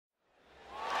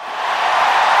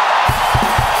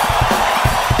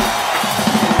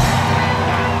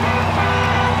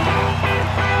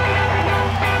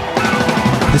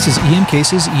is EM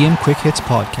Cases EM Quick Hits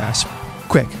podcast.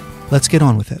 Quick, let's get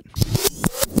on with it.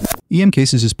 EM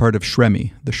Cases is part of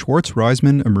SHREMI, the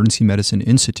Schwartz-Reisman Emergency Medicine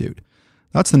Institute.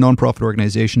 That's the nonprofit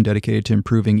organization dedicated to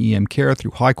improving EM care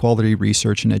through high-quality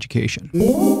research and education.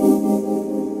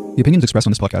 The opinions expressed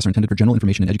on this podcast are intended for general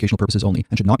information and educational purposes only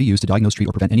and should not be used to diagnose, treat,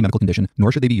 or prevent any medical condition,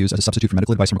 nor should they be used as a substitute for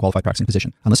medical advice from a qualified practicing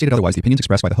physician. Unless stated otherwise, the opinions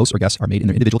expressed by the hosts or guests are made in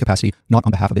their individual capacity, not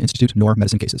on behalf of the Institute nor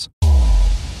Medicine Cases.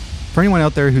 For anyone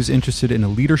out there who's interested in a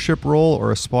leadership role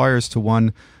or aspires to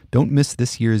one, don't miss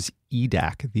this year's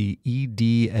EDAC, the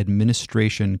ED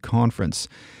Administration Conference.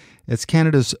 It's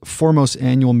Canada's foremost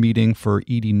annual meeting for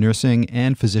ED nursing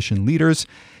and physician leaders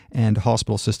and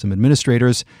hospital system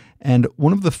administrators, and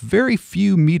one of the very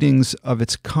few meetings of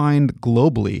its kind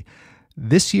globally.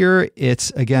 This year,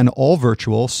 it's again all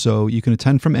virtual, so you can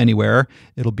attend from anywhere.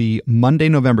 It'll be Monday,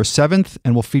 November 7th,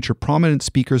 and will feature prominent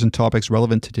speakers and topics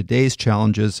relevant to today's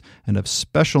challenges. And of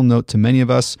special note to many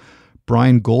of us,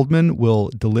 Brian Goldman will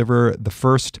deliver the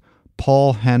first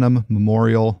Paul Hannum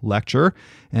Memorial Lecture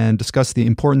and discuss the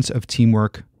importance of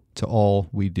teamwork to all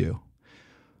we do.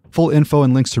 Full info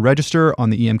and links to register on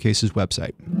the EM Cases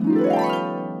website.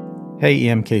 Hey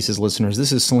EM Cases listeners,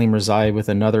 this is Salim Rezaie with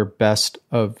another Best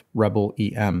of Rebel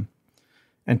EM.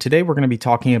 And today we're going to be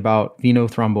talking about venous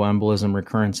thromboembolism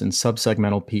recurrence in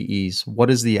subsegmental PEs.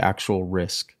 What is the actual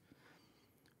risk?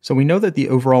 So we know that the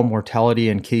overall mortality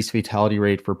and case fatality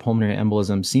rate for pulmonary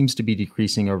embolism seems to be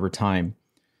decreasing over time.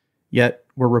 Yet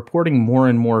we're reporting more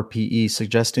and more PEs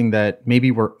suggesting that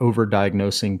maybe we're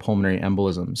overdiagnosing pulmonary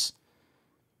embolisms.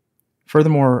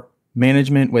 Furthermore,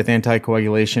 management with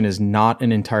anticoagulation is not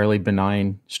an entirely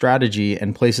benign strategy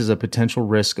and places a potential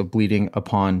risk of bleeding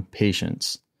upon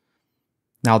patients.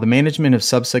 Now, the management of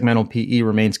subsegmental PE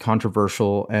remains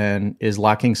controversial and is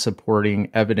lacking supporting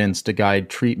evidence to guide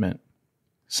treatment.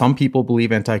 Some people believe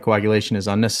anticoagulation is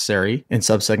unnecessary in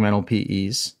subsegmental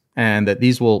PEs and that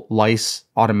these will lyse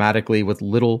automatically with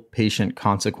little patient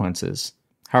consequences.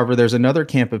 However, there's another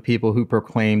camp of people who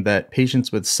proclaim that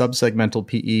patients with subsegmental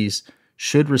PEs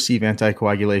should receive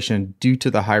anticoagulation due to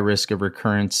the high risk of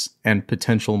recurrence and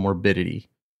potential morbidity.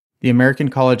 The American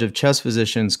College of Chest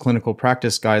Physicians Clinical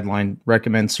Practice Guideline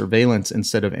recommends surveillance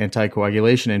instead of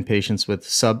anticoagulation in patients with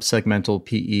subsegmental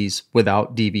PEs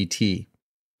without DVT.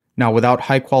 Now, without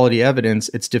high-quality evidence,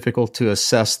 it's difficult to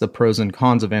assess the pros and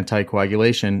cons of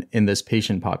anticoagulation in this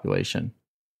patient population.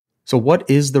 So what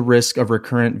is the risk of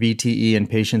recurrent VTE in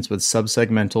patients with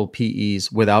subsegmental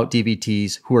PEs without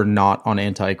DVTs who are not on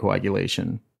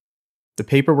anticoagulation? The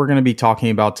paper we're going to be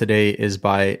talking about today is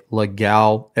by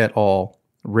Legal et al.,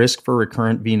 Risk for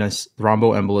Recurrent Venous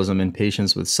Thromboembolism in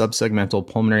Patients with Subsegmental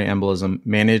Pulmonary Embolism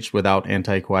Managed Without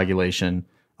Anticoagulation,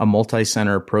 a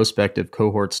multi-center prospective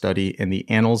cohort study in the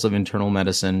Annals of Internal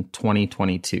Medicine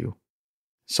 2022.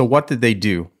 So what did they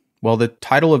do? Well, the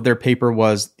title of their paper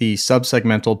was the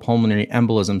Subsegmental Pulmonary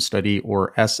Embolism Study,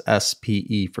 or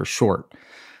SSPE for short.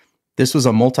 This was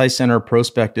a multi-center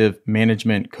prospective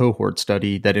management cohort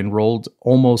study that enrolled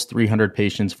almost 300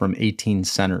 patients from 18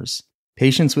 centers.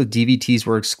 Patients with DVTs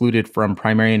were excluded from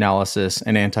primary analysis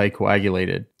and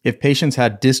anticoagulated. If patients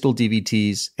had distal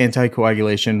DVTs,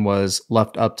 anticoagulation was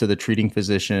left up to the treating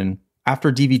physician.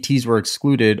 After DVTs were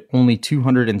excluded, only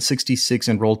 266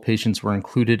 enrolled patients were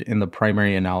included in the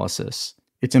primary analysis.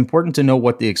 It's important to know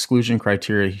what the exclusion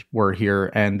criteria were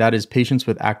here, and that is patients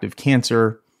with active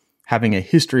cancer, having a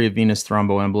history of venous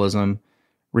thromboembolism,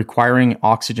 requiring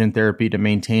oxygen therapy to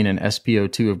maintain an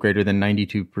SpO2 of greater than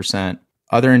 92%,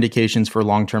 other indications for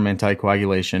long-term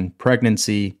anticoagulation,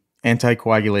 pregnancy,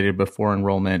 anticoagulated before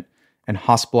enrollment, and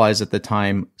hospitalized at the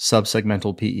time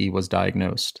subsegmental PE was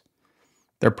diagnosed.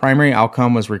 Their primary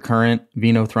outcome was recurrent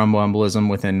venous thromboembolism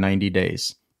within 90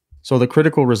 days. So the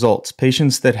critical results,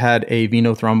 patients that had a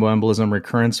venous thromboembolism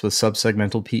recurrence with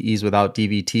subsegmental PEs without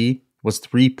DVT was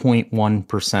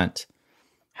 3.1%.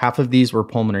 Half of these were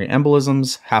pulmonary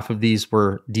embolisms, half of these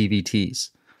were DVTs.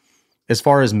 As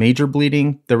far as major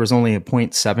bleeding, there was only a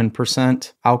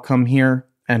 0.7% outcome here,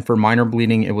 and for minor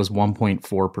bleeding, it was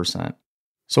 1.4%.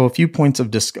 So a few points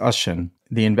of discussion.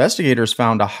 The investigators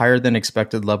found a higher than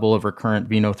expected level of recurrent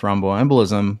venous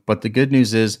thromboembolism, but the good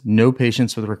news is no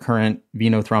patients with recurrent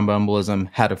venous thromboembolism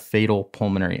had a fatal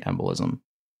pulmonary embolism.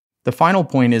 The final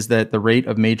point is that the rate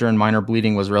of major and minor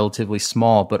bleeding was relatively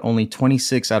small, but only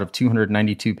 26 out of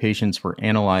 292 patients were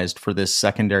analyzed for this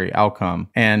secondary outcome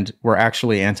and were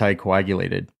actually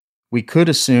anticoagulated. We could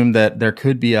assume that there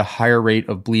could be a higher rate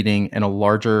of bleeding in a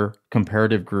larger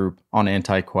comparative group on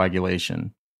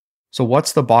anticoagulation. So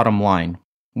what's the bottom line?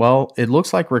 Well, it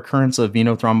looks like recurrence of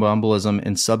venous thromboembolism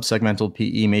in subsegmental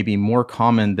PE may be more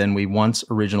common than we once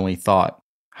originally thought.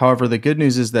 However, the good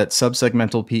news is that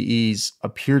subsegmental PEs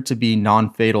appear to be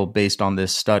non-fatal based on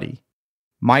this study.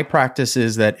 My practice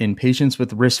is that in patients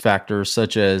with risk factors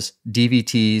such as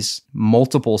DVTs,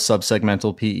 multiple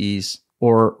subsegmental PEs,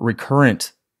 or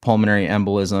recurrent pulmonary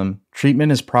embolism,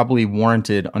 treatment is probably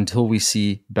warranted until we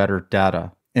see better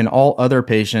data. In all other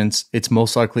patients, it's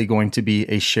most likely going to be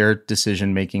a shared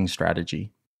decision-making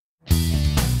strategy.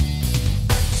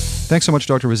 Thanks so much,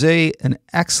 Dr. Rezaie. An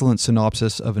excellent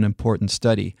synopsis of an important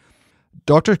study.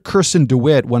 Dr. Kirsten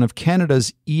DeWitt, one of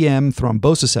Canada's EM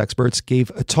thrombosis experts, gave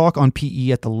a talk on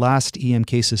PE at the last EM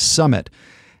Cases Summit.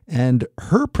 And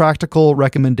her practical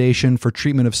recommendation for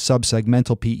treatment of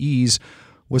subsegmental PEs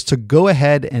was to go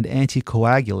ahead and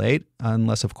anticoagulate,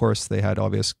 unless, of course, they had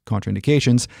obvious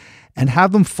contraindications, and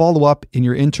have them follow up in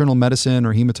your internal medicine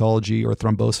or hematology or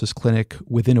thrombosis clinic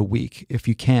within a week, if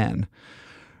you can.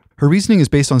 Her reasoning is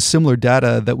based on similar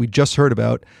data that we just heard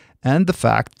about and the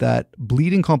fact that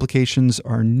bleeding complications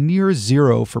are near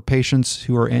zero for patients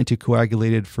who are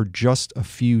anticoagulated for just a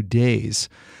few days.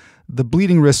 The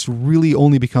bleeding risks really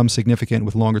only become significant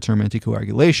with longer-term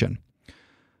anticoagulation.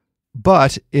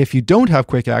 But if you don't have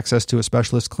quick access to a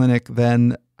specialist clinic,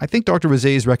 then I think Dr.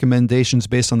 Rezaie's recommendations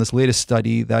based on this latest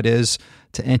study, that is,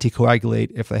 to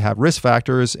anticoagulate if they have risk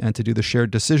factors and to do the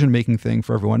shared decision-making thing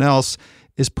for everyone else,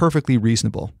 is perfectly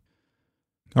reasonable.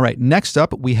 All right, next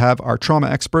up, we have our trauma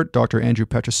expert, Dr. Andrew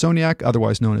Petrosoniak,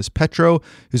 otherwise known as Petro,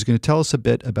 who's going to tell us a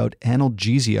bit about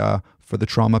analgesia for the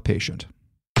trauma patient.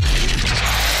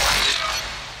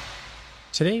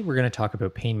 Today, we're going to talk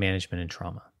about pain management in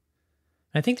trauma.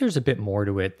 I think there's a bit more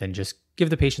to it than just give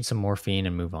the patient some morphine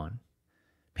and move on.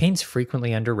 Pain's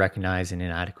frequently under-recognized and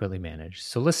inadequately managed,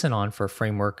 so listen on for a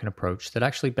framework and approach that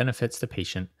actually benefits the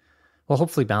patient while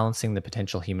hopefully balancing the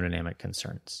potential hemodynamic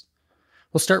concerns.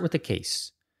 We'll start with the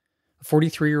case. A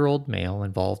 43-year-old male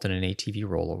involved in an ATV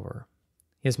rollover.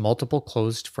 He has multiple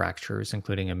closed fractures,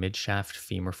 including a midshaft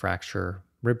femur fracture,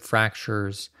 rib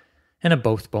fractures, and a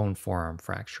both bone forearm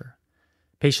fracture.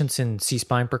 Patient's in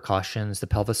C-spine precautions, the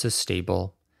pelvis is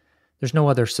stable. There's no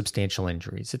other substantial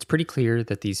injuries. It's pretty clear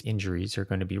that these injuries are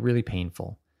going to be really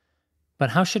painful.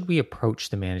 But how should we approach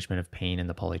the management of pain in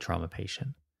the polytrauma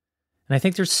patient? And I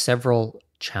think there's several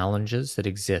challenges that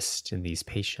exist in these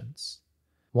patients.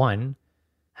 One,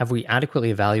 have we adequately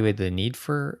evaluated the need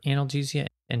for analgesia?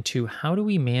 And two, how do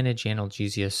we manage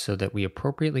analgesia so that we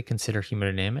appropriately consider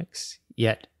hemodynamics,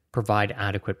 yet provide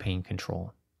adequate pain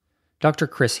control? Dr.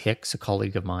 Chris Hicks, a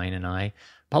colleague of mine, and I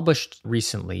published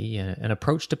recently an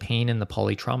approach to pain in the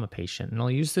polytrauma patient, and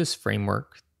I'll use this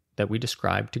framework that we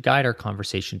described to guide our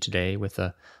conversation today with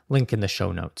a link in the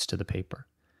show notes to the paper.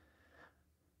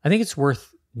 I think it's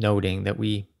worth noting that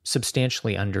we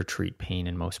substantially undertreat pain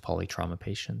in most polytrauma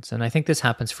patients, and I think this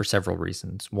happens for several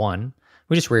reasons. One,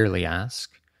 we just rarely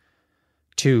ask.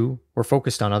 Two, we're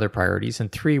focused on other priorities.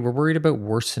 And three, we're worried about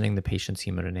worsening the patient's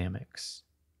hemodynamics.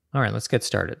 All right, let's get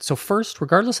started. So first,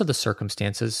 regardless of the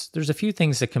circumstances, there's a few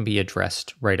things that can be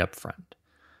addressed right up front.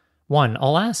 One,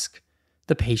 I'll ask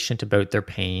the patient about their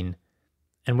pain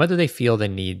and whether they feel they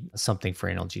need something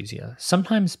for analgesia.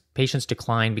 Sometimes patients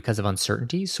decline because of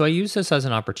uncertainty, so I use this as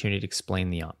an opportunity to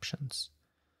explain the options.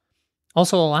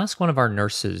 Also, I'll ask one of our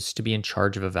nurses to be in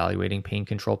charge of evaluating pain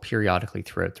control periodically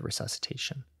throughout the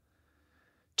resuscitation.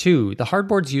 Two, the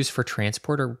hardboards used for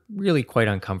transport are really quite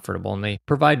uncomfortable and they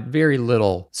provide very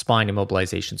little spine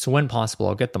immobilization, so when possible,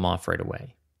 I'll get them off right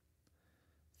away.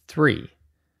 Three,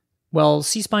 well,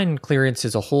 C-spine clearance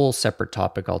is a whole separate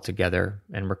topic altogether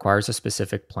and requires a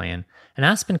specific plan. An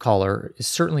aspen collar is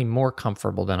certainly more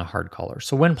comfortable than a hard collar,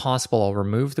 so when possible, I'll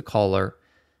remove the collar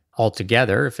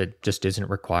altogether if it just isn't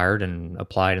required and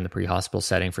applied in the pre-hospital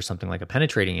setting for something like a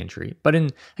penetrating injury. But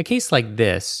in a case like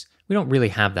this, we don't really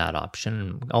have that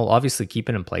option. I'll obviously keep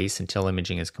it in place until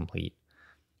imaging is complete.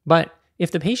 But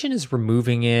if the patient is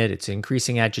removing it, it's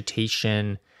increasing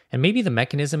agitation, and maybe the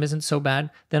mechanism isn't so bad,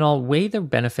 then I'll weigh the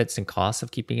benefits and costs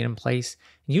of keeping it in place,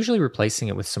 and usually replacing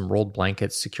it with some rolled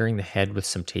blankets, securing the head with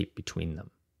some tape between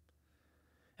them.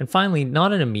 And finally,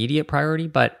 not an immediate priority,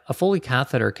 but a Foley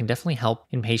catheter can definitely help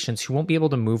in patients who won't be able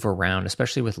to move around,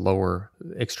 especially with lower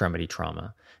extremity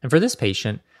trauma. And for this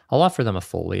patient, I'll offer them a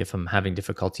Foley if I'm having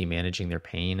difficulty managing their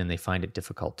pain and they find it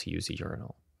difficult to use a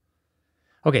urinal.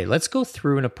 Okay, let's go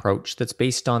through an approach that's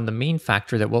based on the main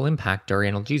factor that will impact our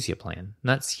analgesia plan, and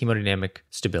that's hemodynamic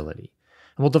stability.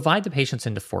 And we'll divide the patients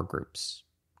into 4 groups.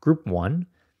 Group 1,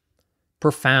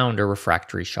 profound or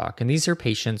refractory shock. And these are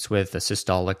patients with a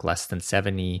systolic less than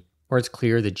 70, or it's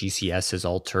clear the GCS is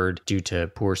altered due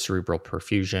to poor cerebral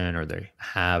perfusion, or they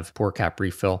have poor cap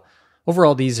refill.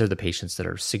 Overall, these are the patients that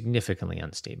are significantly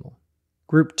unstable.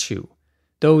 Group 2,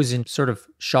 those in sort of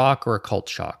shock or occult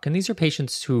shock. And these are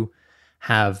patients who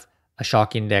have a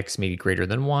shock index maybe greater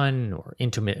than 1, or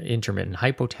intermittent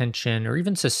hypotension, or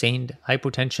even sustained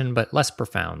hypotension, but less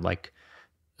profound, like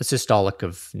a systolic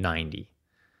of 90.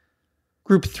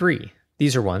 Group 3,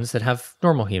 these are ones that have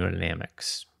normal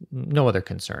hemodynamics, no other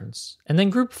concerns. And then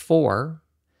group 4,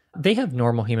 they have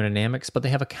normal hemodynamics, but they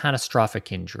have a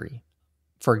catastrophic injury.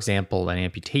 For example, an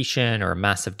amputation or a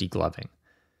massive degloving.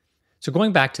 So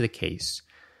going back to the case,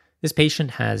 this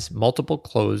patient has multiple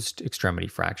closed extremity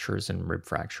fractures and rib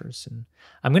fractures. And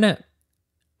I'm going to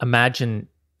imagine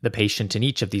the patient in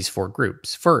each of these 4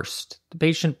 groups. First, the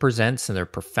patient presents and they're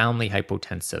profoundly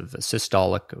hypotensive, a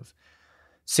systolic of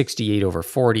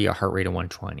 68/40, a heart rate of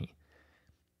 120.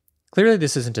 Clearly,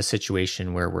 this isn't a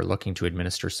situation where we're looking to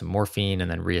administer some morphine and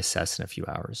then reassess in a few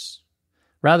hours.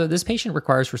 Rather, this patient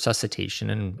requires resuscitation,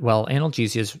 and while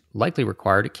analgesia is likely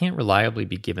required, it can't reliably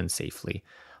be given safely.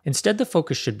 Instead, the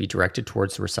focus should be directed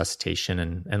towards the resuscitation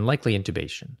and likely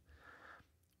intubation.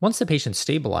 Once the patient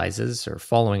stabilizes, or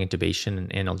following intubation, an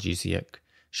analgesic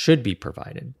should be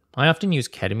provided. I often use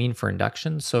ketamine for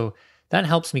induction, so that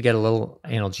helps me get a little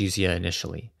analgesia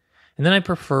initially. And then I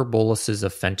prefer boluses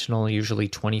of fentanyl, usually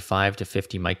 25 to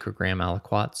 50 microgram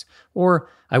aliquots, or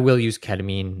I will use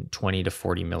ketamine 20 to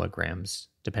 40 milligrams,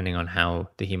 depending on how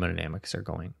the hemodynamics are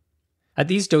going. At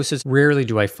these doses, rarely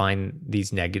do I find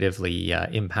these negatively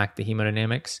impact the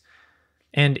hemodynamics.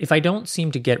 And if I don't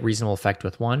seem to get reasonable effect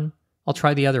with one, I'll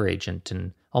try the other agent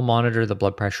and I'll monitor the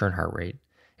blood pressure and heart rate.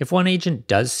 If one agent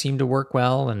does seem to work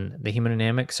well and the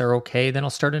hemodynamics are okay, then I'll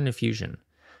start an infusion.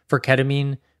 For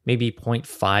ketamine, maybe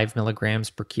 0.5 milligrams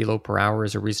per kilo per hour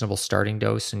is a reasonable starting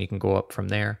dose, and you can go up from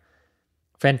there.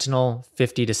 Fentanyl,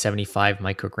 50 to 75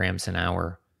 micrograms an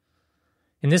hour.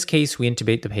 In this case, we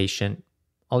intubate the patient.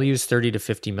 I'll use 30 to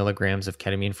 50 milligrams of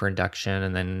ketamine for induction,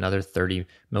 and then another 30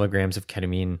 milligrams of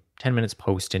ketamine 10 minutes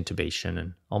post-intubation,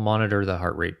 and I'll monitor the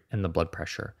heart rate and the blood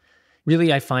pressure.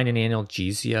 Really, I find an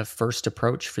analgesia first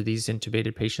approach for these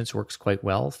intubated patients works quite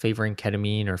well, favoring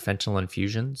ketamine or fentanyl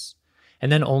infusions,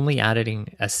 and then only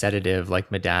adding a sedative like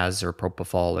midaz or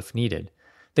propofol if needed.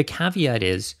 The caveat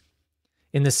is,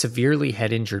 in the severely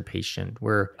head-injured patient,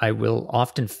 where I will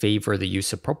often favor the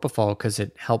use of propofol because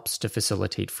it helps to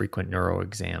facilitate frequent neuro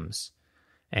exams,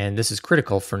 and this is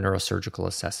critical for neurosurgical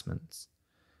assessments.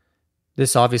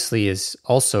 This obviously is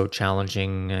also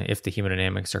challenging if the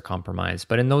hemodynamics are compromised,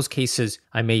 but in those cases,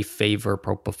 I may favor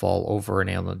propofol over an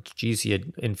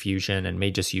analgesia infusion and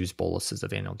may just use boluses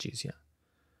of analgesia.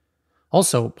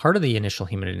 Also, part of the initial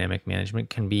hemodynamic management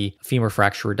can be femur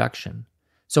fracture reduction.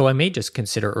 So I may just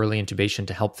consider early intubation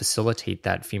to help facilitate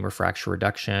that femur fracture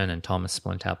reduction and Thomas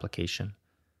splint application.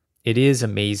 It is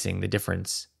amazing the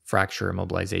difference fracture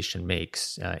immobilization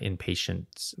makes in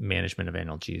patients' management of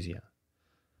analgesia.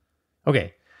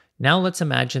 Okay, now let's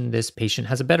imagine this patient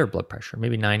has a better blood pressure,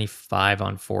 maybe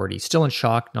 95/40, still in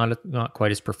shock, not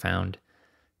quite as profound,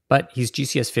 but he's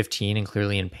GCS 15 and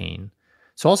clearly in pain.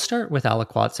 So I'll start with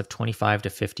aliquots of 25 to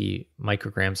 50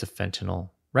 micrograms of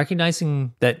fentanyl,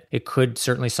 recognizing that it could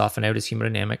certainly soften out his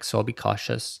hemodynamics, so I'll be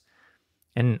cautious.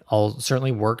 And I'll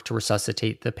certainly work to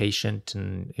resuscitate the patient,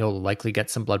 and he'll likely get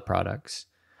some blood products.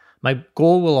 My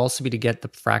goal will also be to get the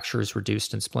fractures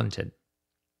reduced and splinted.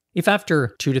 If after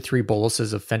 2 to 3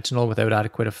 boluses of fentanyl without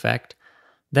adequate effect,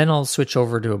 then I'll switch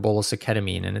over to a bolus of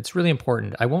ketamine, and it's really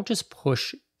important. I won't just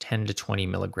push 10 to 20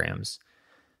 milligrams.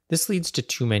 This leads to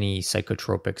too many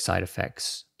psychotropic side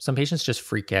effects. Some patients just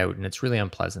freak out, and it's really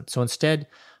unpleasant. So instead,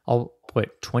 I'll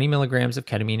put 20 milligrams of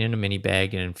ketamine in a mini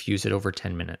bag and infuse it over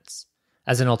 10 minutes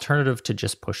as an alternative to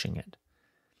just pushing it.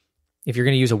 If you're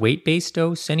going to use a weight-based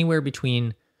dose, anywhere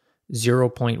between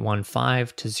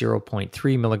 0.15 to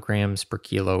 0.3 milligrams per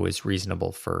kilo is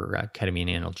reasonable for ketamine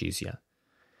analgesia.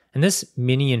 And this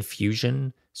mini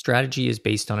infusion strategy is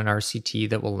based on an RCT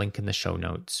that we'll link in the show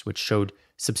notes, which showed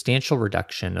substantial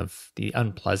reduction of the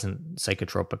unpleasant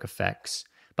psychotropic effects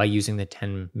by using the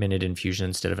 10-minute infusion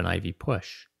instead of an IV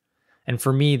push. And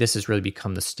for me, this has really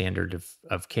become the standard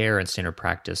of care and standard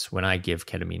practice when I give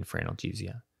ketamine for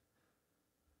analgesia.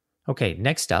 Okay,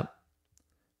 next up,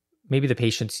 maybe the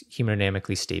patient's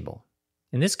hemodynamically stable.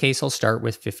 In this case, I'll start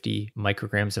with 50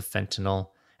 micrograms of fentanyl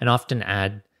and often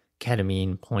add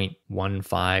ketamine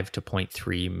 0.15 to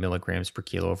 0.3 milligrams per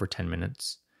kilo over 10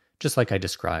 minutes, just like I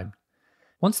described.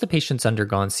 Once the patient's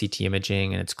undergone CT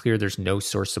imaging and it's clear there's no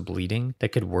source of bleeding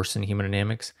that could worsen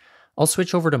hemodynamics, I'll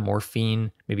switch over to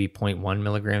morphine, maybe 0.1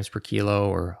 milligrams per kilo,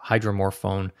 or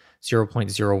hydromorphone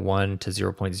 0.01 to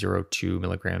 0.02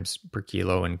 milligrams per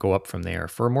kilo, and go up from there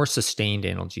for a more sustained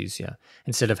analgesia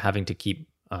instead of having to keep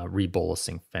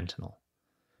rebolusing fentanyl.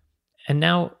 And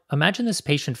now imagine this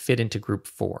patient fit into group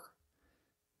 4.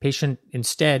 Patient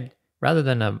instead, rather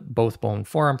than a both bone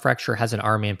forearm fracture, has an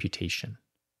arm amputation,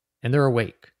 and they're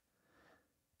awake.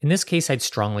 In this case, I'd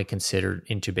strongly consider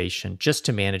intubation just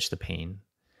to manage the pain.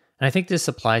 And I think this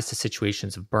applies to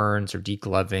situations of burns or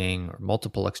degloving or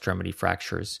multiple extremity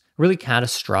fractures, really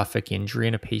catastrophic injury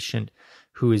in a patient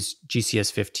who is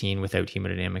GCS 15 without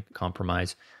hemodynamic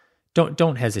compromise.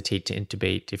 Don't hesitate to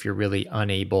intubate if you're really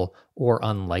unable or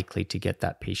unlikely to get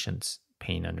that patient's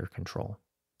pain under control.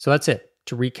 So that's it.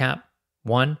 To recap,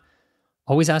 1,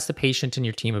 always ask the patient and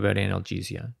your team about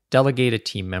analgesia. Delegate a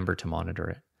team member to monitor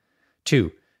it.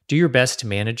 2, do your best to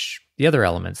manage the other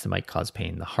elements that might cause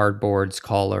pain, the hard boards,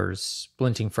 collars,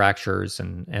 splinting fractures,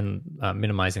 and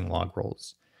minimizing log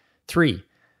rolls. 3,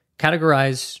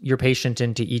 categorize your patient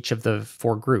into each of the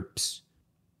 4 groups.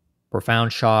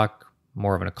 Profound shock,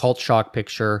 more of an occult shock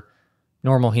picture,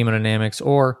 normal hemodynamics,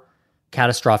 or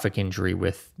catastrophic injury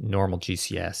with normal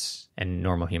GCS and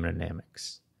normal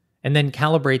hemodynamics. And then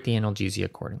calibrate the analgesia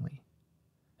accordingly.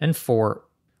 And 4,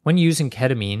 when using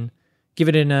ketamine, give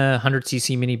it in a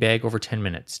 100cc mini bag over 10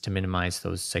 minutes to minimize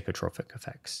those psychotropic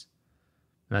effects.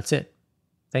 And that's it.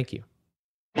 Thank you.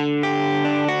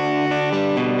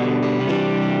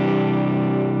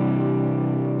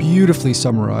 Beautifully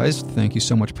summarized. Thank you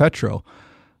so much, Petro.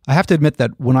 I have to admit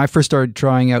that when I first started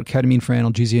trying out ketamine for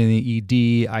analgesia in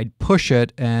the ED, I'd push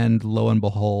it, and lo and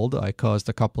behold, I caused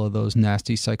a couple of those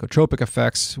nasty psychotropic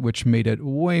effects, which made it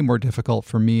way more difficult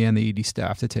for me and the ED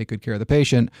staff to take good care of the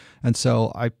patient. And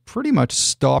so I pretty much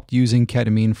stopped using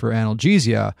ketamine for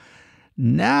analgesia.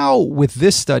 Now, with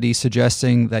this study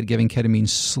suggesting that giving ketamine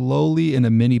slowly in a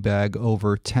mini bag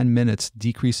over 10 minutes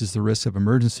decreases the risk of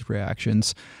emergency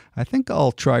reactions, I think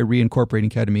I'll try reincorporating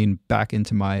ketamine back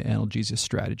into my analgesia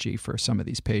strategy for some of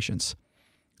these patients.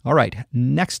 All right,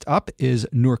 next up is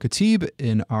Nour Khatib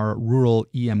in our Rural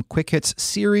EM Quick Hits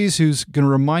series, who's going to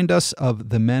remind us of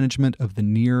the management of the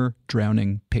near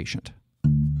drowning patient.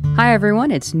 Hi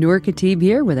everyone, it's Nour Khatib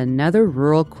here with another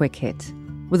Rural Quick Hit.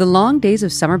 With the long days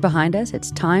of summer behind us, it's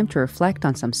time to reflect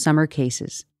on some summer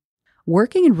cases.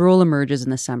 Working in rural emerges in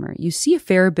the summer, you see a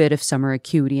fair bit of summer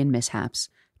acuity and mishaps.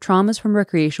 Traumas from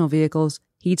recreational vehicles,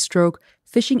 heat stroke,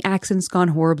 fishing accidents gone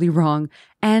horribly wrong,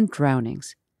 and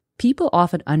drownings. People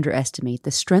often underestimate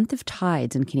the strength of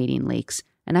tides in Canadian lakes,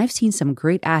 and I've seen some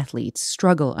great athletes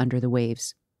struggle under the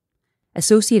waves.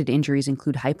 Associated injuries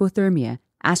include hypothermia,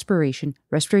 aspiration,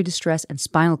 respiratory distress, and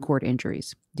spinal cord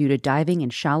injuries due to diving in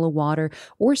shallow water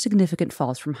or significant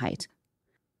falls from height.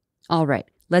 All right,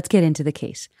 let's get into the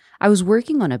case. I was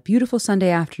working on a beautiful Sunday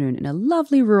afternoon in a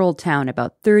lovely rural town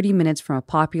about 30 minutes from a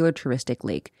popular touristic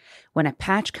lake when a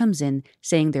patch comes in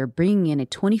saying they're bringing in a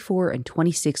 24 and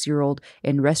 26-year-old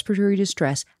in respiratory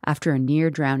distress after a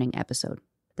near-drowning episode.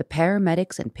 The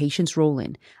paramedics and patients roll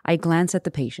in. I glance at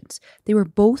the patients. They were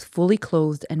both fully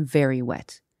clothed and very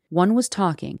wet. One was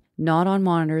talking, not on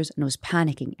monitors, and was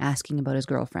panicking, asking about his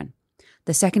girlfriend.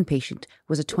 The second patient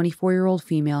was a 24-year-old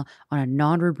female on a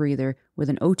non-rebreather with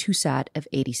an O2 sat of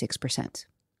 86%.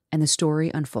 And the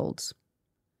story unfolds.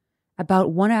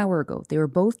 About 1 hour ago, they were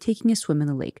both taking a swim in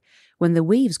the lake when the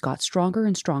waves got stronger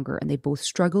and stronger and they both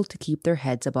struggled to keep their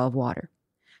heads above water.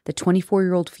 The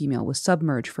 24-year-old female was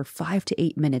submerged for 5 to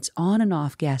 8 minutes on and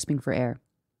off, gasping for air.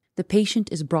 The patient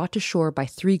is brought to shore by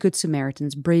 3 good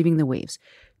Samaritans braving the waves.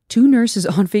 2 nurses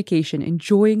on vacation,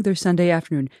 enjoying their Sunday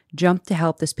afternoon, jumped to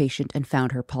help this patient and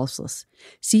found her pulseless.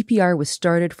 CPR was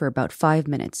started for about 5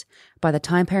 minutes. By the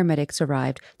time paramedics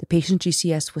arrived, the patient's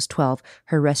GCS was 12,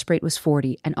 her rest rate was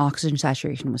 40, and oxygen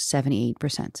saturation was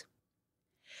 78%.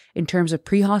 In terms of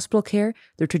pre-hospital care,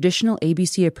 the traditional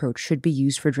ABC approach should be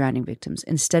used for drowning victims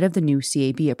instead of the new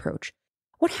CAB approach.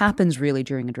 What happens really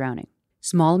during a drowning?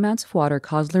 Small amounts of water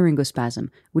cause laryngospasm,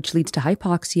 which leads to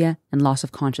hypoxia and loss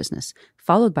of consciousness,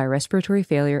 followed by respiratory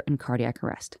failure and cardiac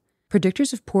arrest.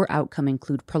 Predictors of poor outcome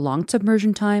include prolonged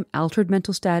submersion time, altered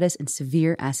mental status, and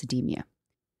severe acidemia.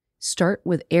 Start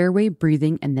with airway,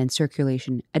 breathing, and then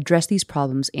circulation. Address these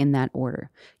problems in that order.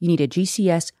 You need a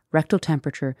GCS, rectal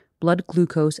temperature, blood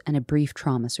glucose, and a brief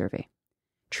trauma survey.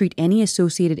 Treat any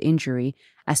associated injury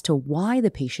as to why the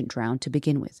patient drowned to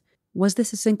begin with. Was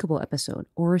this a syncopal episode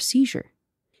or a seizure?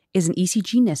 Is an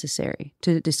ECG necessary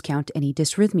to discount any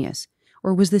dysrhythmias?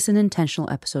 Or was this an intentional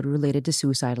episode related to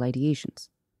suicidal ideations?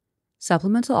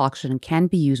 Supplemental oxygen can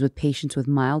be used with patients with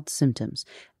mild symptoms,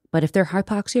 but if their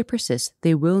hypoxia persists,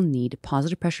 they will need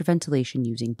positive pressure ventilation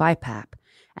using BiPAP,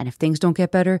 and if things don't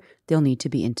get better, they'll need to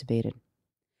be intubated.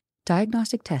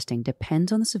 Diagnostic testing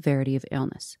depends on the severity of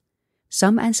illness.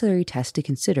 Some ancillary tests to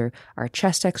consider are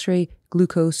chest x-ray,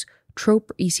 glucose,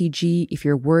 trope ECG if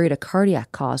you're worried a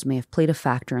cardiac cause may have played a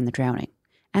factor in the drowning,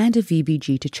 and a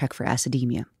VBG to check for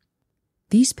acidemia.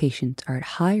 These patients are at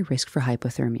high risk for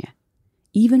hypothermia,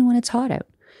 even when it's hot out,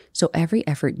 so every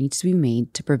effort needs to be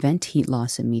made to prevent heat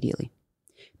loss immediately.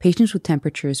 Patients with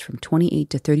temperatures from 28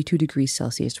 to 32 degrees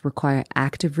Celsius require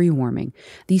active rewarming.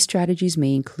 These strategies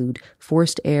may include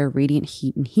forced air, radiant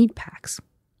heat, and heat packs.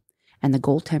 And the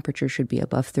goal temperature should be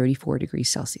above 34 degrees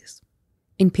Celsius.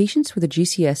 In patients where the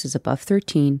GCS is above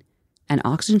 13 and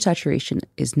oxygen saturation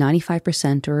is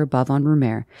 95% or above on room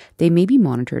air, they may be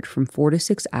monitored from 4 to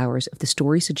 6 hours if the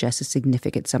story suggests a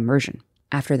significant submersion.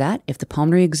 After that, if the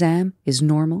pulmonary exam is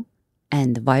normal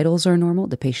and the vitals are normal,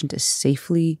 the patient is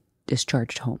safely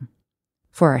discharged home.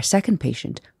 For our second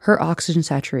patient, her oxygen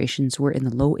saturations were in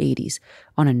the low 80s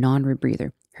on a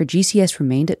non-rebreather. Her GCS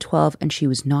remained at 12 and she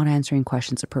was not answering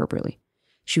questions appropriately.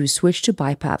 She was switched to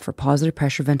BiPAP for positive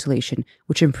pressure ventilation,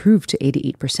 which improved to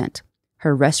 88%.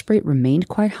 Her rest rate remained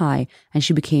quite high and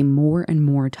she became more and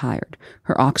more tired.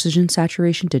 Her oxygen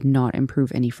saturation did not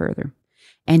improve any further.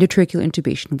 Endotracheal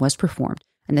intubation was performed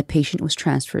and the patient was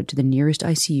transferred to the nearest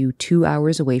ICU 2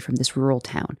 hours away from this rural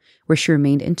town, where she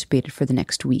remained intubated for the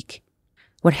next week.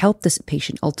 What helped this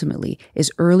patient ultimately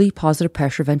is early positive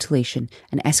pressure ventilation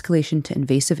and escalation to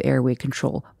invasive airway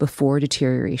control before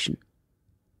deterioration.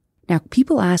 Now,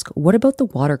 people ask, what about the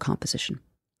water composition?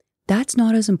 That's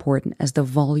not as important as the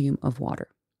volume of water.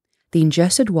 The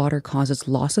ingested water causes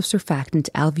loss of surfactant,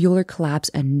 alveolar collapse,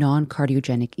 and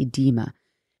non-cardiogenic edema.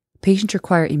 Patients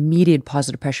require immediate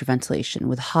positive pressure ventilation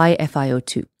with high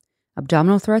FiO2.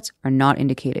 Abdominal threats are not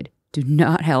indicated, do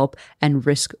not help, and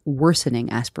risk worsening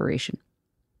aspiration.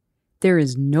 There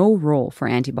is no role for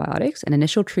antibiotics, and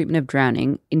initial treatment of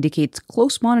drowning indicates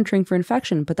close monitoring for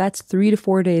infection, but that's 3 to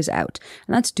 4 days out,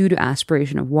 and that's due to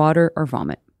aspiration of water or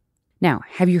vomit. Now,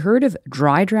 have you heard of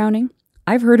dry drowning?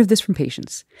 I've heard of this from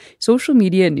patients. Social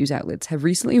media and news outlets have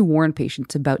recently warned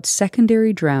patients about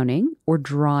secondary drowning or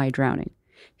dry drowning.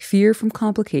 Fear from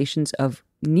complications of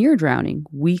near drowning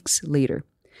weeks later.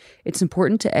 It's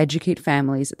important to educate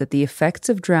families that the effects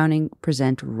of drowning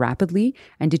present rapidly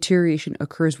and deterioration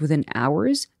occurs within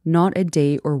hours, not a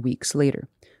day or weeks later.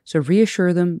 So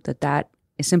reassure them that that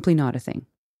is simply not a thing.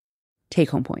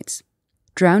 Take-home points.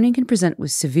 Drowning can present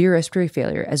with severe respiratory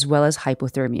failure as well as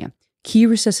hypothermia. Key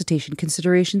resuscitation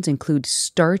considerations include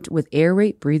start with air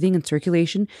rate, breathing, and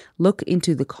circulation, look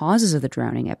into the causes of the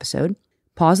drowning episode,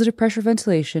 positive pressure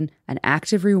ventilation, and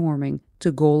active rewarming to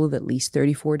a goal of at least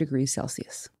 34 degrees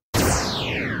Celsius.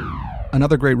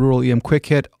 Another great rural EM quick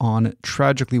hit on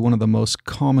tragically one of the most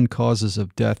common causes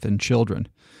of death in children.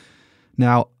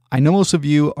 Now, I know most of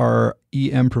you are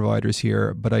EM providers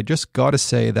here, but I just got to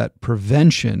say that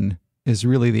prevention is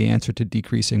really the answer to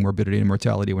decreasing morbidity and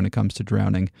mortality when it comes to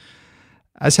drowning.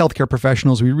 As healthcare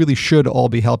professionals, we really should all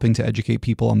be helping to educate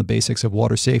people on the basics of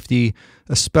water safety,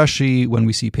 especially when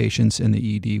we see patients in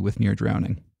the ED with near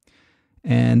drowning.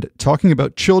 And talking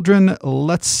about children,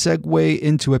 let's segue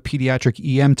into a pediatric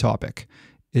EM topic.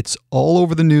 It's all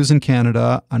over the news in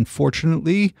Canada.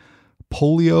 Unfortunately,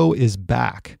 polio is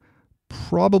back.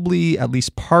 Probably at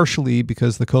least partially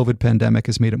because the COVID pandemic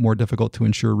has made it more difficult to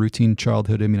ensure routine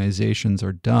childhood immunizations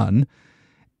are done.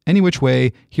 Any which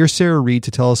way, here's Sara Reid to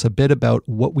tell us a bit about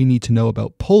what we need to know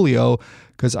about polio,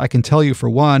 because I can tell you for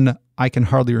one, I can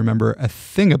hardly remember a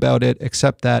thing about it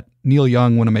except that Neil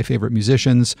Young, one of my favorite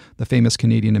musicians, the famous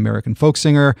Canadian-American folk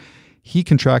singer, he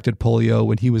contracted polio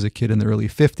when he was a kid in the early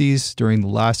 50s during the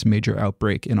last major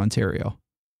outbreak in Ontario.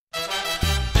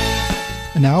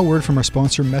 And now a word from our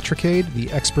sponsor, Metricade,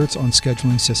 the experts on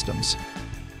scheduling systems.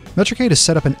 Metricade has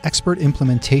set up an expert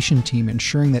implementation team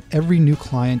ensuring that every new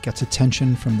client gets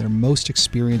attention from their most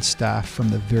experienced staff from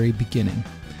the very beginning.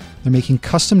 They're making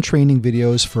custom training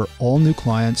videos for all new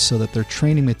clients so that their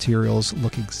training materials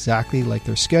look exactly like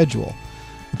their schedule.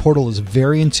 The portal is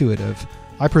very intuitive.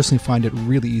 I personally find it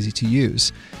really easy to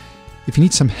use. If you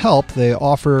need some help, they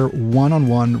offer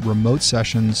one-on-one remote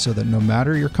sessions so that no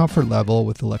matter your comfort level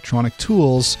with electronic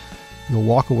tools, you'll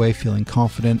walk away feeling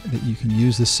confident that you can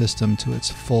use this system to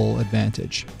its full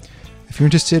advantage. If you're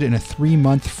interested in a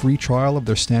 3-month free trial of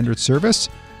their standard service,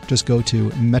 just go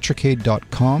to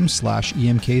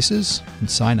metricade.com/emcases and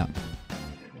sign up.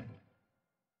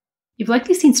 You've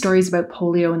likely seen stories about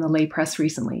polio in the lay press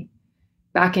recently.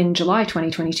 Back in July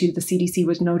 2022, the CDC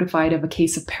was notified of a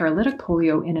case of paralytic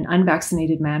polio in an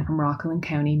unvaccinated man from Rockland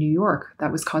County, New York,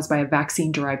 that was caused by a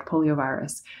vaccine-derived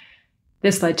poliovirus.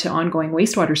 This led to ongoing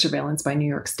wastewater surveillance by New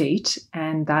York State,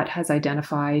 and that has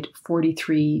identified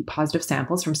 43 positive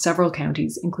samples from several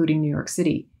counties, including New York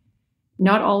City.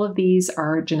 Not all of these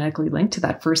are genetically linked to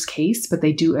that first case, but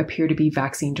they do appear to be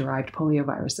vaccine-derived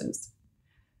polioviruses.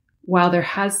 While there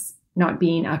has not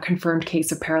been a confirmed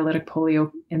case of paralytic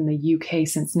polio in the UK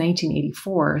since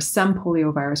 1984, some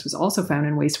poliovirus was also found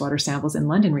in wastewater samples in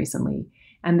London recently.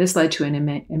 And this led to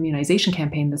an immunization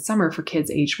campaign this summer for kids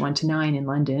aged 1 to 9 in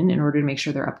London in order to make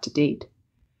sure they're up to date.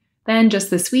 Then just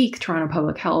this week, Toronto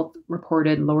Public Health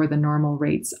reported lower than normal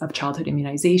rates of childhood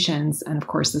immunizations. And of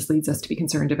course, this leads us to be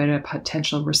concerned about a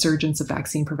potential resurgence of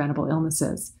vaccine preventable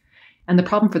illnesses. And the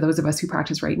problem for those of us who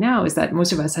practice right now is that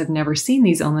most of us have never seen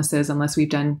these illnesses unless we've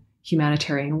done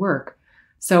humanitarian work.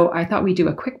 So I thought we'd do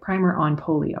a quick primer on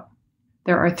polio.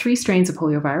 There are 3 strains of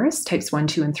poliovirus, types 1,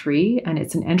 2, and 3, and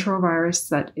it's an enterovirus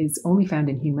that is only found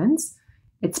in humans.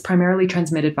 It's primarily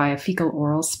transmitted via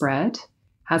fecal-oral spread,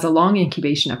 has a long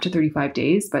incubation up to 35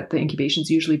 days, but the incubation is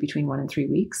usually between 1 and 3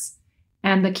 weeks.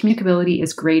 And the communicability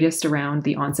is greatest around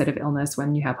the onset of illness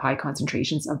when you have high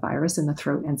concentrations of virus in the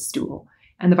throat and stool.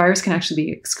 And the virus can actually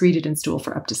be excreted in stool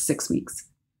for up to 6 weeks.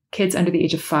 Kids under the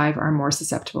age of 5 are more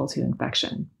susceptible to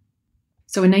infection.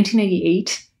 So in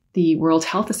 1988, the World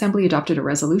Health Assembly adopted a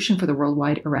resolution for the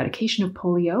worldwide eradication of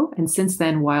polio, and since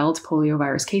then, wild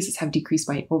poliovirus cases have decreased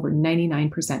by over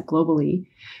 99% globally.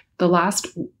 The last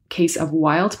case of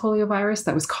wild poliovirus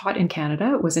that was caught in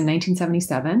Canada was in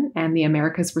 1977, and the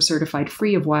Americas were certified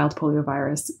free of wild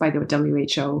poliovirus by the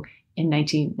WHO in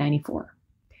 1994.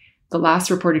 The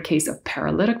last reported case of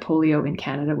paralytic polio in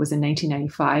Canada was in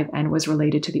 1995 and was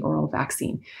related to the oral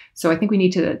vaccine. So I think we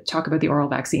need to talk about the oral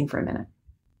vaccine for a minute.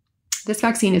 This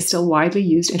vaccine is still widely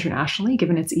used internationally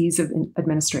given its ease of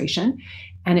administration,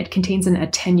 and it contains an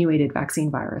attenuated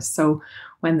vaccine virus. So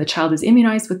when the child is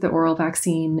immunized with the oral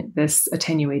vaccine, this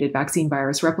attenuated vaccine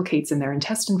virus replicates in their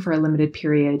intestine for a limited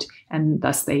period, and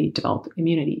thus they develop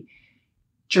immunity.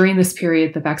 During this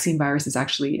period, the vaccine virus is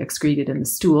actually excreted in the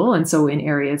stool, and so in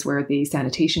areas where the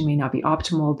sanitation may not be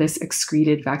optimal, this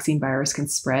excreted vaccine virus can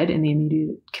spread in the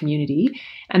immediate community,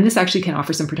 and this actually can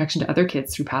offer some protection to other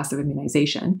kids through passive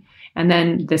immunization, and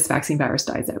then this vaccine virus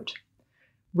dies out.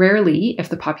 Rarely, if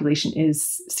the population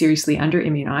is seriously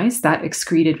under-immunized, that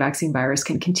excreted vaccine virus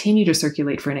can continue to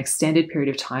circulate for an extended period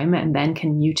of time and then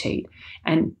can mutate.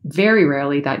 And very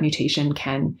rarely, that mutation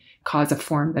can cause a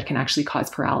form that can actually cause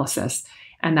paralysis.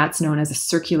 And that's known as a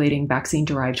circulating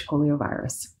vaccine-derived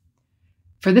poliovirus.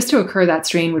 For this to occur, that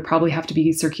strain would probably have to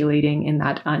be circulating in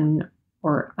that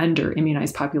or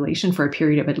under-immunized population for a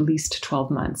period of at least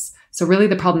 12 months. So really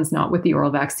the problem is not with the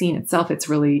oral vaccine itself, it's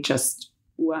really just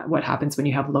what happens when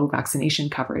you have low vaccination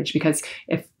coverage. Because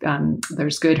if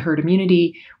there's good herd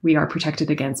immunity, we are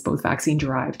protected against both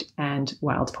vaccine-derived and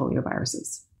wild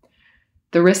polioviruses.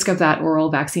 The risk of that oral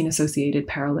vaccine-associated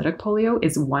paralytic polio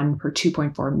is 1 per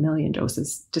 2.4 million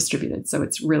doses distributed, so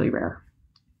it's really rare.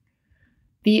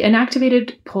 The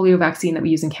inactivated polio vaccine that we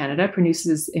use in Canada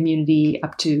produces immunity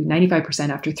up to 95%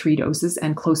 after 3 doses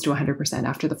and close to 100%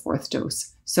 after the 4th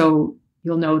dose. So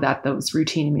you'll know that those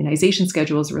routine immunization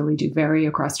schedules really do vary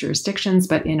across jurisdictions,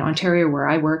 but in Ontario, where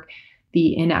I work,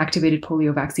 the inactivated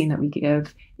polio vaccine that we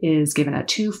give is given at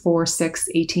 2, 4, 6,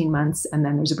 18 months, and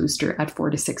then there's a booster at 4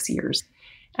 to 6 years.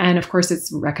 And of course,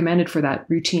 it's recommended for that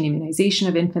routine immunization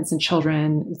of infants and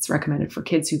children. It's recommended for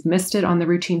kids who've missed it on the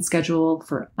routine schedule,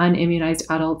 for unimmunized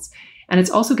adults. And it's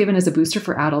also given as a booster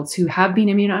for adults who have been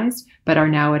immunized, but are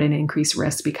now at an increased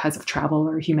risk because of travel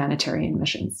or humanitarian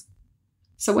missions.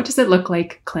 So what does it look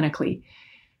like clinically?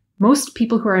 Most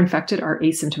people who are infected are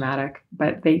asymptomatic,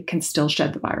 but they can still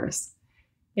shed the virus.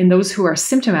 In those who are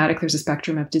symptomatic, there's a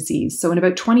spectrum of disease. So in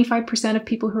about 25% of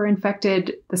people who are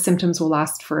infected, the symptoms will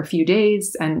last for a few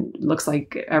days and looks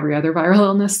like every other viral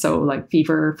illness. So like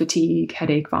fever, fatigue,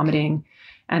 headache, vomiting,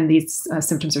 and these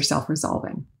symptoms are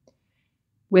self-resolving.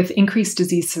 With increased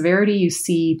disease severity, you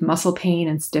see muscle pain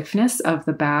and stiffness of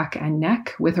the back and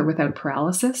neck with or without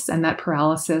paralysis. And that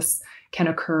paralysis can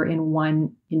occur in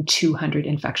 1 in 200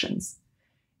 infections.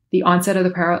 The onset of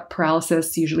the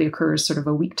paralysis usually occurs sort of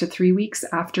a week to 3 weeks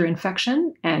after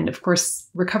infection. And of course,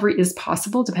 recovery is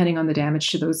possible depending on the damage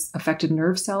to those affected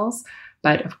nerve cells.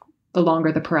 But the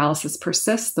longer the paralysis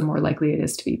persists, the more likely it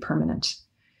is to be permanent.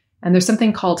 And there's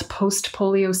something called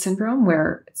post-polio syndrome,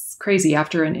 where it's crazy.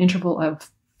 After an interval of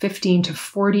 15 to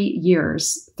 40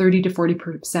 years, 30 to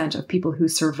 40% of people who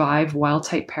survive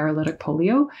wild-type paralytic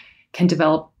polio can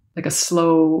develop like a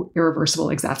slow, irreversible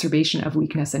exacerbation of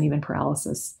weakness and even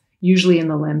paralysis, usually in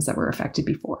the limbs that were affected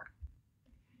before.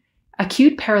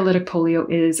 Acute paralytic polio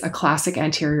is a classic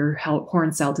anterior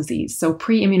horn cell disease. So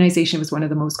pre-immunization was one of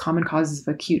the most common causes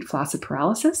of acute flaccid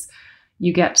paralysis.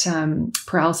 You get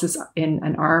paralysis in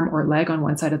an arm or leg on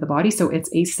one side of the body, so it's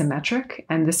asymmetric,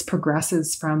 and this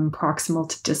progresses from proximal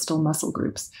to distal muscle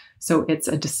groups. So it's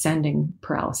a descending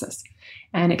paralysis.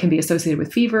 And it can be associated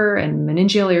with fever and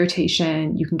meningeal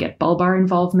irritation. You can get bulbar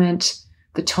involvement.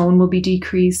 The tone will be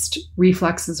decreased.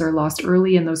 Reflexes are lost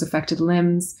early in those affected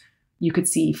limbs. You could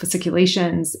see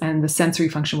fasciculations, and the sensory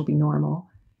function will be normal.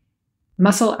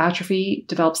 Muscle atrophy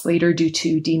develops later due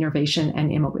to denervation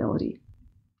and immobility.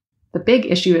 The big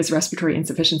issue is respiratory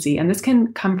insufficiency, and this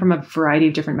can come from a variety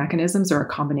of different mechanisms or a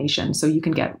combination. So you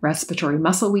can get respiratory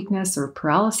muscle weakness or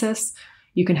paralysis.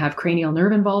 You can have cranial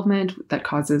nerve involvement that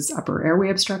causes upper airway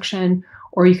obstruction,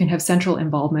 or you can have central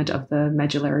involvement of the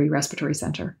medullary respiratory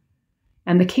center.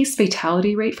 And the case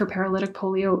fatality rate for paralytic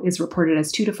polio is reported as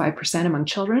 2 to 5% among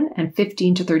children and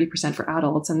 15 to 30% for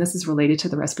adults, and this is related to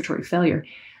the respiratory failure.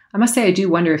 I must say, I do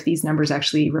wonder if these numbers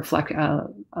actually reflect a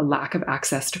lack of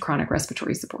access to chronic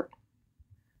respiratory support.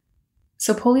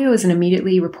 So polio is an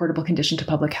immediately reportable condition to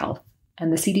public health,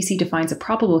 and the CDC defines a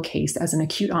probable case as an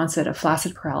acute onset of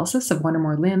flaccid paralysis of one or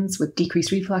more limbs with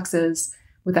decreased reflexes,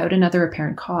 without another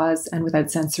apparent cause, and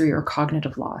without sensory or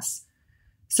cognitive loss.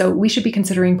 So we should be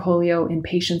considering polio in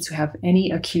patients who have any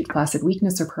acute flaccid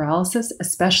weakness or paralysis,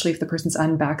 especially if the person's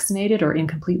unvaccinated or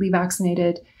incompletely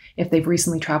vaccinated, if they've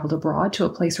recently traveled abroad to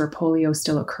a place where polio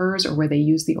still occurs or where they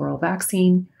use the oral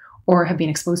vaccine, or have been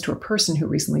exposed to a person who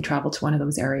recently traveled to one of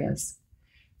those areas.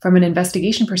 From an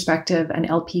investigation perspective, an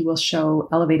LP will show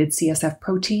elevated CSF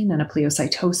protein and a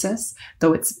pleocytosis,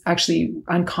 though it's actually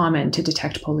uncommon to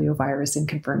detect poliovirus in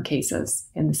confirmed cases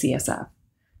in the CSF.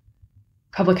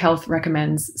 Public Health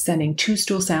recommends sending 2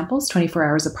 stool samples 24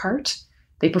 hours apart.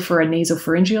 They prefer a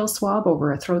nasopharyngeal swab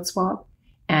over a throat swab,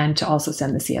 and to also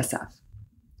send the CSF.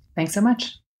 Thanks so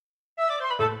much.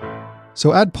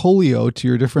 So add polio to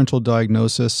your differential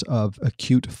diagnosis of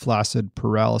acute flaccid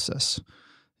paralysis.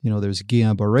 There's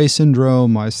Guillain-Barré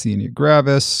syndrome, myasthenia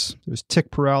gravis, there's tic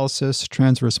paralysis,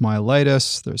 transverse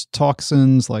myelitis, there's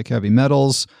toxins like heavy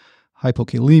metals,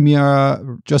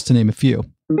 hypokalemia, just to name a few.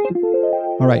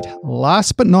 All right,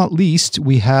 last but not least,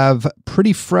 we have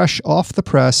pretty fresh off the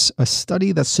press, a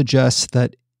study that suggests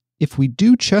that if we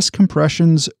do chest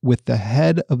compressions with the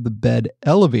head of the bed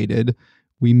elevated,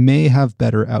 we may have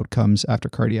better outcomes after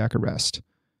cardiac arrest.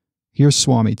 Here's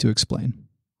Swami to explain.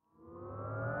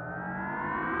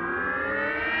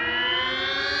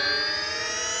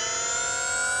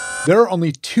 There are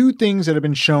only 2 things that have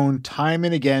been shown time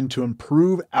and again to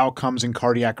improve outcomes in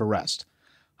cardiac arrest: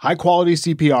 high-quality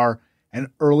CPR and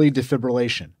early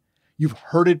defibrillation. You've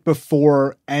heard it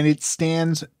before, and it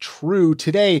stands true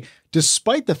today,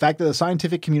 despite the fact that the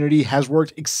scientific community has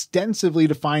worked extensively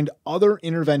to find other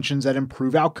interventions that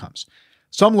improve outcomes.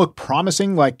 Some look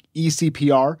promising, like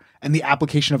eCPR and the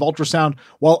application of ultrasound,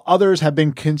 while others have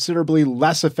been considerably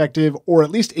less effective or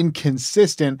at least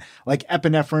inconsistent, like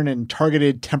epinephrine and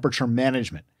targeted temperature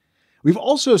management. We've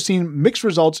also seen mixed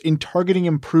results in targeting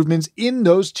improvements in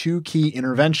those 2 key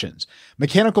interventions.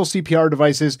 Mechanical CPR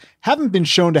devices haven't been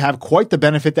shown to have quite the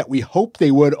benefit that we hope they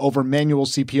would over manual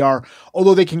CPR,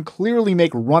 although they can clearly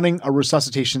make running a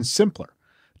resuscitation simpler.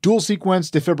 Dual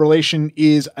sequence defibrillation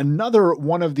is another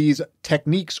one of these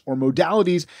techniques or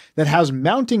modalities that has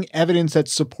mounting evidence that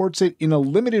supports it in a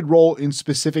limited role in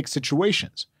specific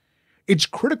situations. It's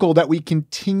critical that we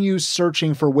continue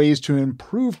searching for ways to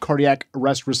improve cardiac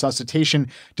arrest resuscitation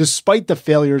despite the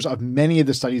failures of many of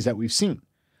the studies that we've seen.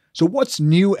 So what's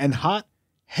new and hot?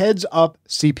 Heads-up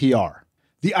CPR.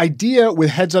 The idea with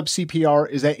heads-up CPR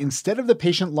is that instead of the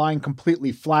patient lying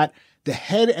completely flat, the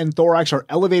head and thorax are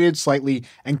elevated slightly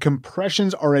and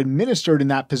compressions are administered in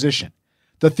that position.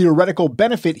 The theoretical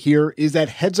benefit here is that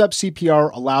heads-up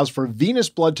CPR allows for venous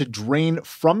blood to drain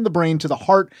from the brain to the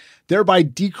heart, thereby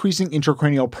decreasing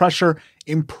intracranial pressure,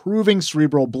 improving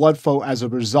cerebral blood flow as a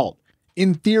result.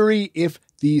 In theory, if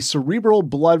the cerebral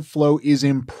blood flow is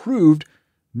improved,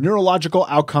 neurological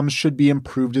outcomes should be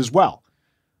improved as well.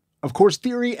 Of course,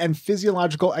 theory and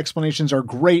physiological explanations are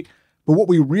great, but what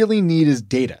we really need is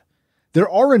data. There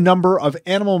are a number of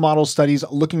animal model studies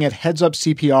looking at heads-up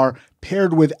CPR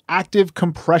paired with active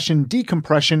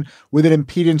compression-decompression with an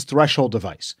impedance threshold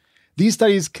device. These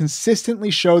studies consistently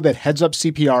show that heads-up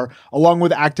CPR, along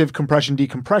with active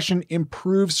compression-decompression,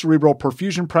 improves cerebral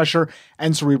perfusion pressure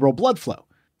and cerebral blood flow.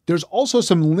 There's also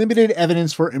some limited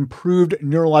evidence for improved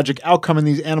neurologic outcome in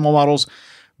these animal models,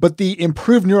 but the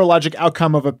improved neurologic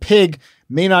outcome of a pig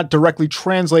may not directly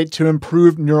translate to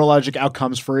improved neurologic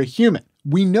outcomes for a human.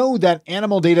 We know that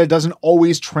animal data doesn't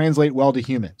always translate well to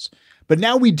humans, but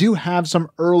now we do have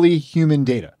some early human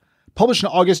data. Published in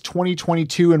August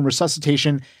 2022 in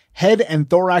Resuscitation, head and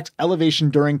thorax elevation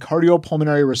during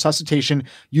cardiopulmonary resuscitation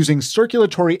using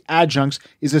circulatory adjuncts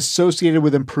is associated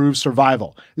with improved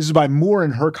survival. This is by Moore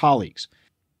and her colleagues.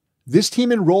 This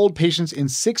team enrolled patients in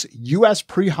 6 U.S.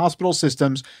 pre-hospital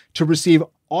systems to receive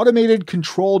automated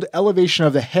controlled elevation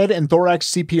of the head and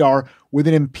thorax CPR with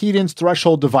an impedance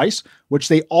threshold device, which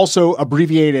they also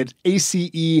abbreviated ACE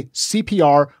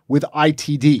CPR with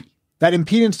ITD. That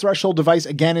impedance threshold device,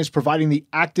 again, is providing the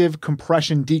active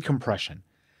compression decompression.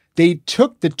 They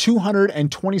took the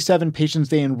 227 patients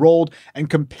they enrolled and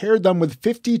compared them with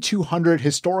 5,200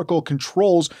 historical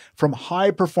controls from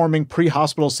high-performing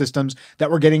pre-hospital systems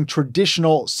that were getting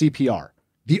traditional CPR.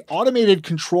 The automated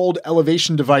controlled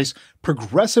elevation device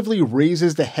progressively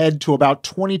raises the head to about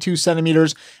 22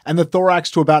 centimeters and the thorax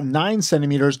to about 9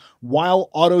 centimeters while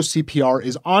auto CPR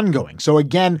is ongoing. So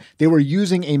again, they were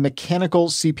using a mechanical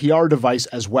CPR device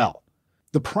as well.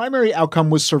 The primary outcome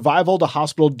was survival to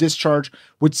hospital discharge,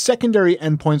 with secondary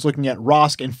endpoints looking at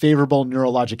ROSC and favorable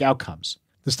neurologic outcomes.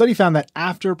 The study found that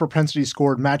after propensity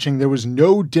scored matching, there was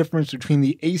no difference between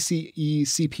the ACE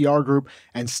CPR group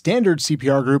and standard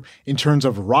CPR group in terms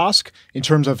of ROSC, in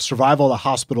terms of survival to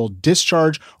hospital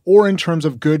discharge, or in terms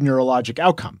of good neurologic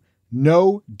outcome.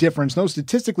 No difference, no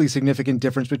statistically significant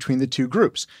difference between the two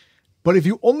groups. But if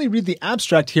you only read the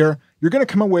abstract here, you're going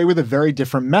to come away with a very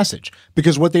different message,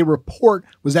 because what they report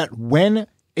was that when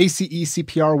ACE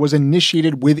CPR was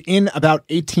initiated within about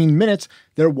 18 minutes,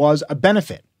 there was a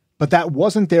benefit. But that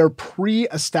wasn't their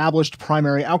pre-established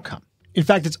primary outcome. In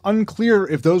fact, it's unclear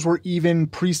if those were even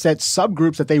preset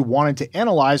subgroups that they wanted to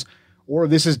analyze, or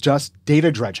this is just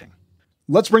data dredging.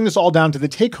 Let's bring this all down to the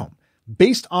take-home.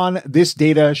 Based on this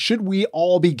data, should we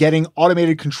all be getting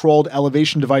automated controlled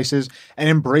elevation devices and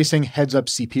embracing heads-up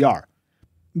CPR?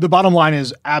 The bottom line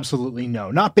is absolutely no,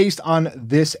 not based on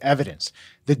this evidence.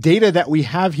 The data that we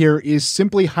have here is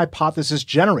simply hypothesis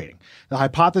generating. The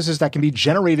hypothesis that can be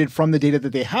generated from the data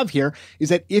that they have here is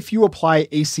that if you apply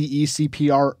ACE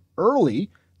CPR early,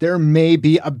 there may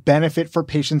be a benefit for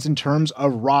patients in terms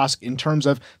of ROSC, in terms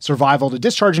of survival to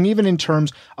discharge, and even in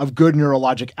terms of good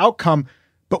neurologic outcome.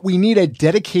 But we need a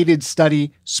dedicated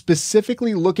study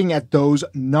specifically looking at those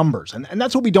numbers. And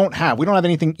that's what we don't have. We don't have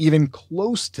anything even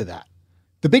close to that.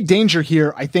 The big danger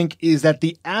here, I think, is that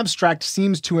the abstract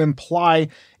seems to imply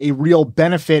a real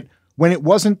benefit when it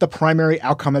wasn't the primary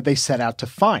outcome that they set out to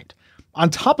find. On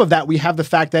top of that, we have the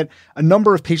fact that a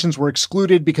number of patients were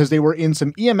excluded because they were in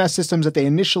some EMS systems that they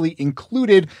initially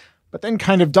included, but then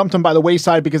kind of dumped them by the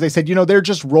wayside because they said, they're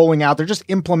just rolling out, they're just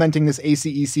implementing this ACE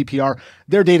CPR.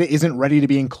 Their data isn't ready to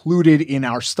be included in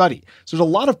our study. So there's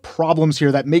a lot of problems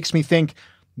here that makes me think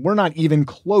we're not even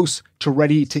close to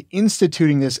ready to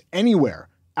instituting this anywhere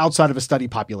outside of a study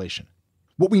population.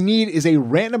 What we need is a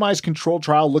randomized controlled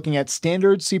trial looking at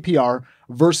standard CPR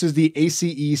versus the ACE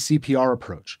CPR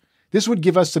approach. This would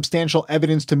give us substantial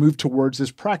evidence to move towards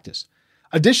this practice.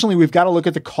 Additionally, we've got to look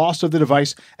at the cost of the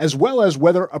device as well as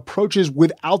whether approaches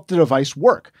without the device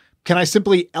work. Can I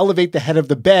simply elevate the head of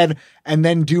the bed and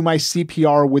then do my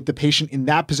CPR with the patient in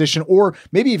that position, or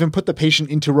maybe even put the patient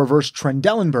into reverse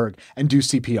Trendelenburg and do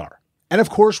CPR? And of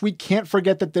course, we can't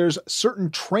forget that there's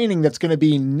certain training that's going to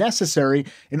be necessary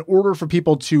in order for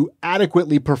people to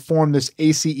adequately perform this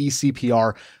ACE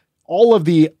CPR. All of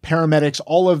the paramedics,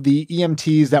 all of the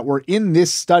EMTs that were in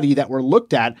this study that were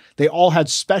looked at, they all had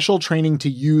special training to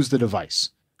use the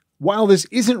device. While this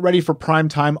isn't ready for prime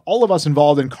time, all of us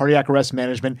involved in cardiac arrest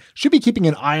management should be keeping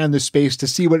an eye on this space to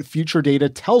see what future data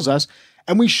tells us,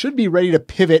 and we should be ready to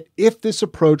pivot if this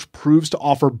approach proves to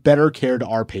offer better care to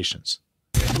our patients.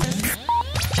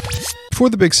 For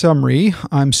the big summary,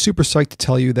 I'm super psyched to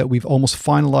tell you that we've almost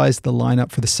finalized the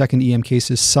lineup for the second EM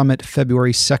Cases Summit,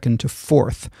 February 2nd to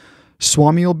 4th.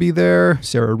 Swami will be there,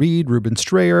 Sara Reid, Ruben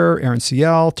Strayer, Aaron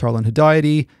Cial, Tarlan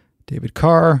Hedayati, David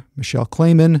Carr, Michelle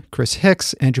Clayman, Chris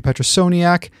Hicks, Andrew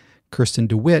Petrosoniak, Kirsten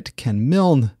DeWitt, Ken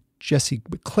Milne, Jesse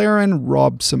McLaren,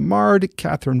 Rob Samard,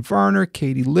 Catherine Varner,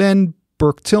 Katie Lynn,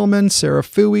 Burke Tillman, Sarah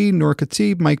Fooey, Nour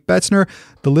Khatib, Mike Betzner.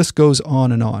 The list goes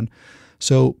on and on.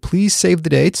 So please save the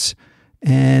dates.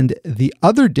 And the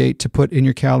other date to put in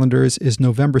your calendars is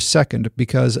November 2nd,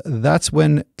 because that's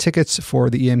when tickets for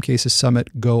the EM Cases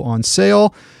Summit go on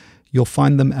sale. You'll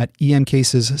find them at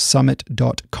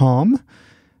emcasessummit.com.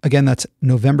 Again, that's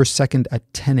November 2nd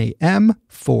at 10 a.m.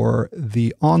 for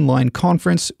the online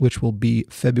conference, which will be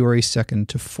February 2nd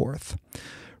to 4th.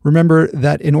 Remember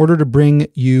that in order to bring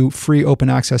you free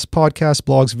open access podcasts,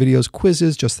 blogs, videos,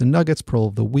 quizzes, Just the Nuggets, Pearl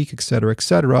of the Week,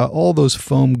 etc., all those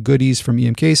foam goodies from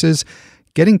EM Cases,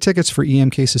 getting tickets for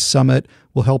EM Cases Summit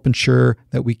will help ensure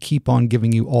that we keep on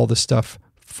giving you all this stuff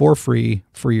for free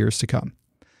for years to come.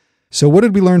 So what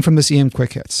did we learn from this EM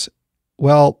Quick Hits?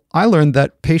 Well, I learned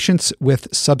that patients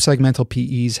with subsegmental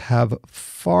PEs have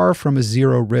far from a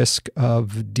zero risk of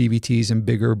DVTs and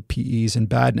bigger PEs and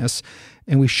badness,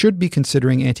 and we should be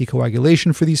considering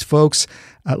anticoagulation for these folks,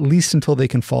 at least until they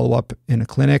can follow up in a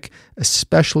clinic,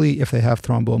 especially if they have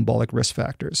thromboembolic risk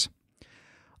factors.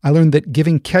 I learned that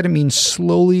giving ketamine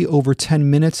slowly over 10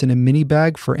 minutes in a mini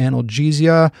bag for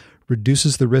analgesia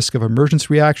reduces the risk of emergence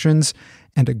reactions,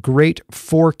 and a great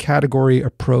 4-category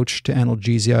approach to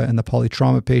analgesia in the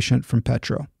polytrauma patient from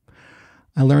Petro.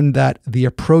 I learned that the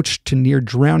approach to near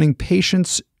drowning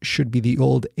patients should be the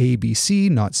old ABC,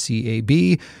 not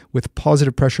CAB, with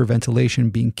positive pressure ventilation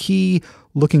being key,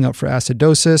 looking out for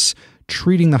acidosis,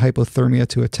 treating the hypothermia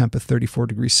to a temp of 34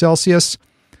 degrees Celsius.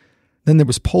 Then there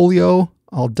was polio.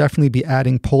 I'll definitely be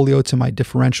adding polio to my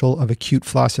differential of acute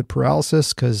flaccid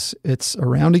paralysis because it's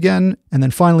around again. And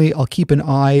then finally, I'll keep an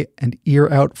eye and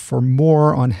ear out for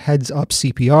more on heads-up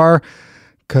CPR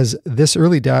because this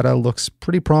early data looks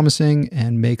pretty promising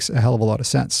and makes a hell of a lot of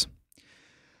sense.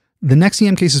 The next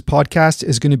EM Cases podcast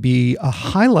is going to be a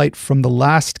highlight from the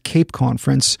last CAPE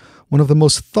conference, one of the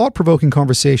most thought-provoking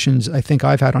conversations I think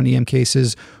I've had on EM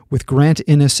Cases with Grant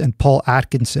Innes and Paul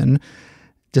Atkinson,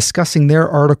 discussing their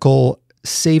article,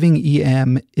 Saving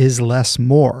EM is Less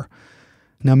More.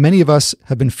 Now, many of us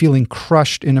have been feeling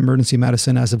crushed in emergency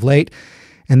medicine as of late,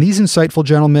 and these insightful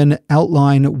gentlemen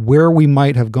outline where we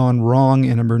might have gone wrong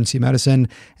in emergency medicine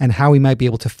and how we might be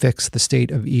able to fix the state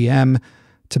of EM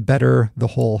to better the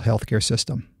whole healthcare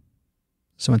system.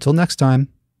 So until next time,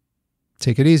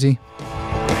 take it easy.